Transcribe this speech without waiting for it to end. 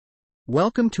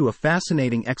Welcome to a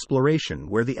fascinating exploration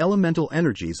where the elemental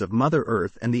energies of Mother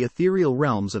Earth and the ethereal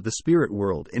realms of the spirit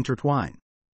world intertwine.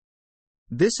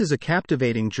 This is a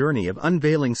captivating journey of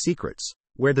unveiling secrets,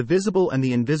 where the visible and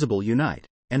the invisible unite,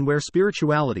 and where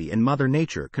spirituality and Mother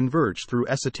Nature converge through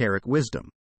esoteric wisdom.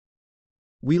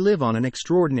 We live on an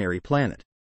extraordinary planet.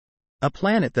 A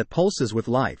planet that pulses with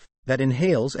life, that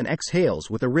inhales and exhales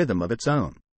with a rhythm of its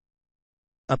own.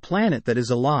 A planet that is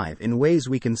alive in ways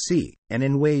we can see, and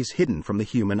in ways hidden from the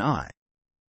human eye.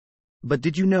 But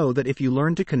did you know that if you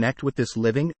learn to connect with this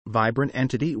living, vibrant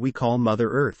entity we call Mother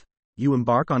Earth, you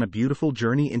embark on a beautiful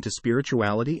journey into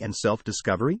spirituality and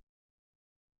self-discovery?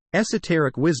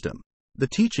 Esoteric Wisdom, the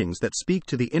teachings that speak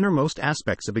to the innermost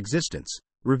aspects of existence,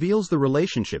 reveals the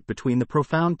relationship between the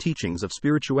profound teachings of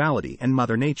spirituality and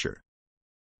Mother Nature.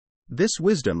 This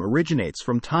wisdom originates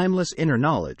from timeless inner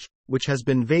knowledge, which has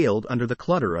been veiled under the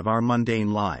clutter of our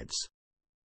mundane lives.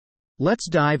 Let's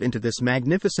dive into this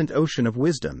magnificent ocean of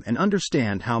wisdom and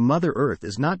understand how Mother Earth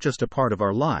is not just a part of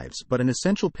our lives but an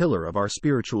essential pillar of our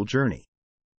spiritual journey.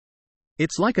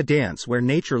 It's like a dance where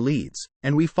nature leads,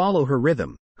 and we follow her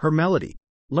rhythm, her melody,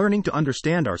 learning to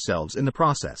understand ourselves in the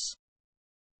process.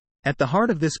 At the heart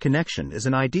of this connection is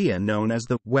an idea known as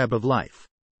the web of life.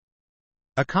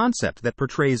 A concept that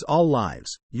portrays all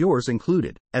lives, yours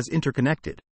included, as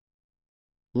interconnected.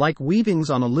 Like weavings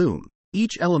on a loom,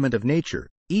 each element of nature,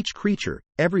 each creature,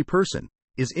 every person,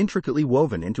 is intricately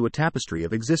woven into a tapestry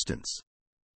of existence.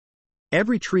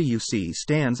 Every tree you see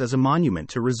stands as a monument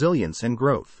to resilience and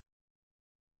growth.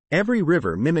 Every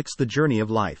river mimics the journey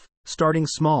of life, starting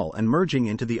small and merging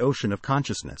into the ocean of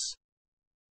consciousness.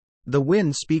 The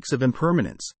wind speaks of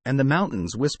impermanence, and the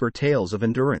mountains whisper tales of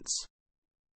endurance.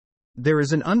 There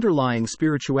is an underlying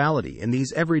spirituality in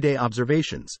these everyday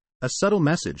observations, a subtle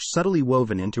message subtly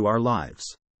woven into our lives.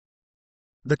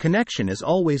 The connection is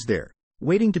always there,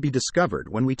 waiting to be discovered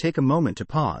when we take a moment to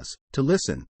pause, to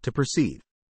listen, to perceive.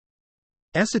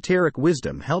 Esoteric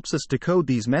wisdom helps us decode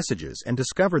these messages and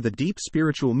discover the deep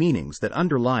spiritual meanings that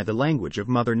underlie the language of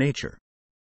Mother Nature.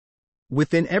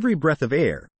 Within every breath of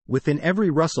air, within every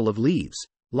rustle of leaves,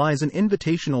 lies an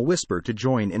invitational whisper to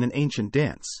join in an ancient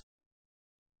dance.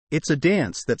 It's a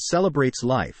dance that celebrates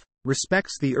life,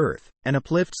 respects the earth, and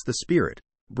uplifts the spirit,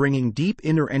 bringing deep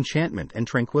inner enchantment and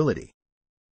tranquility.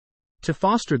 To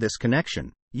foster this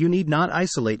connection, you need not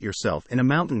isolate yourself in a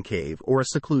mountain cave or a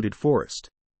secluded forest.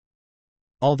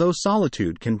 Although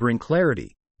solitude can bring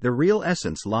clarity, the real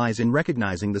essence lies in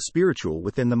recognizing the spiritual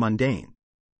within the mundane.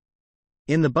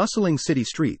 In the bustling city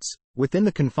streets, within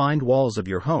the confined walls of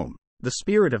your home, the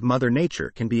spirit of Mother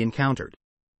Nature can be encountered.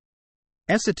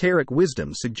 Esoteric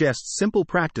wisdom suggests simple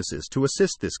practices to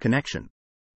assist this connection.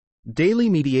 Daily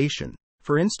mediation,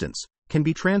 for instance, can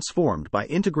be transformed by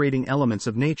integrating elements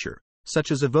of nature,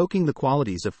 such as evoking the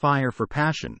qualities of fire for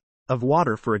passion, of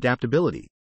water for adaptability,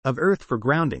 of earth for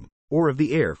grounding, or of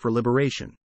the air for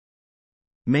liberation.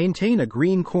 Maintain a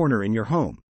green corner in your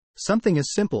home. Something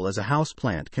as simple as a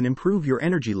houseplant can improve your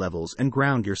energy levels and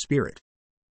ground your spirit.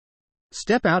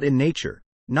 Step out in nature,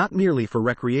 not merely for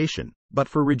recreation, but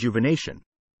for rejuvenation.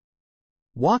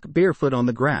 Walk barefoot on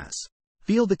the grass,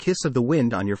 feel the kiss of the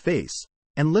wind on your face,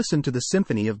 and listen to the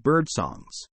symphony of bird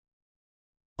songs.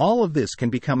 All of this can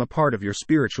become a part of your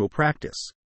spiritual practice.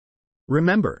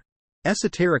 Remember,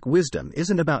 esoteric wisdom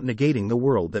isn't about negating the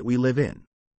world that we live in.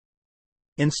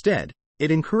 Instead,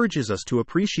 it encourages us to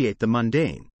appreciate the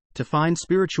mundane, to find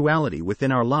spirituality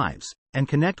within our lives, and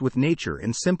connect with nature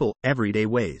in simple, everyday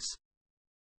ways.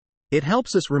 It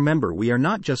helps us remember we are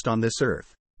not just on this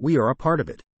earth, we are a part of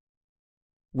it.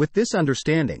 With this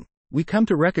understanding, we come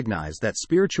to recognize that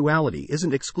spirituality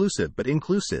isn't exclusive but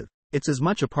inclusive, it's as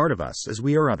much a part of us as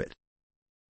we are of it.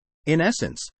 In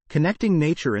essence, connecting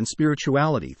nature and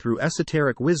spirituality through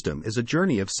esoteric wisdom is a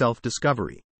journey of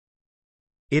self-discovery.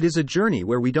 It is a journey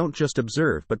where we don't just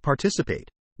observe but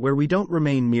participate, where we don't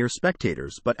remain mere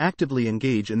spectators but actively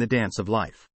engage in the dance of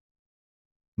life.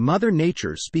 Mother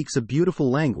Nature speaks a beautiful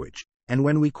language, and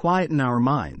when we quieten our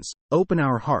minds, open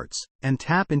our hearts, and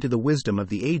tap into the wisdom of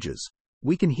the ages,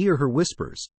 we can hear her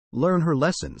whispers, learn her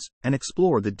lessons, and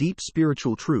explore the deep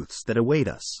spiritual truths that await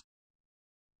us.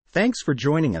 Thanks for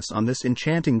joining us on this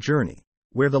enchanting journey,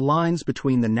 where the lines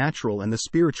between the natural and the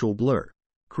spiritual blur,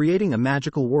 creating a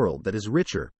magical world that is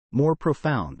richer, more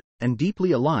profound, and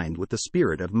deeply aligned with the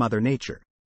spirit of Mother Nature.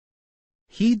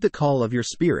 Heed the call of your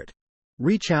spirit.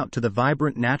 Reach out to the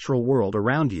vibrant natural world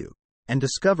around you, and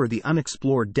discover the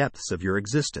unexplored depths of your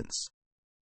existence.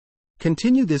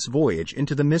 Continue this voyage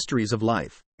into the mysteries of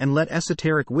life, and let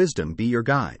esoteric wisdom be your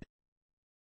guide.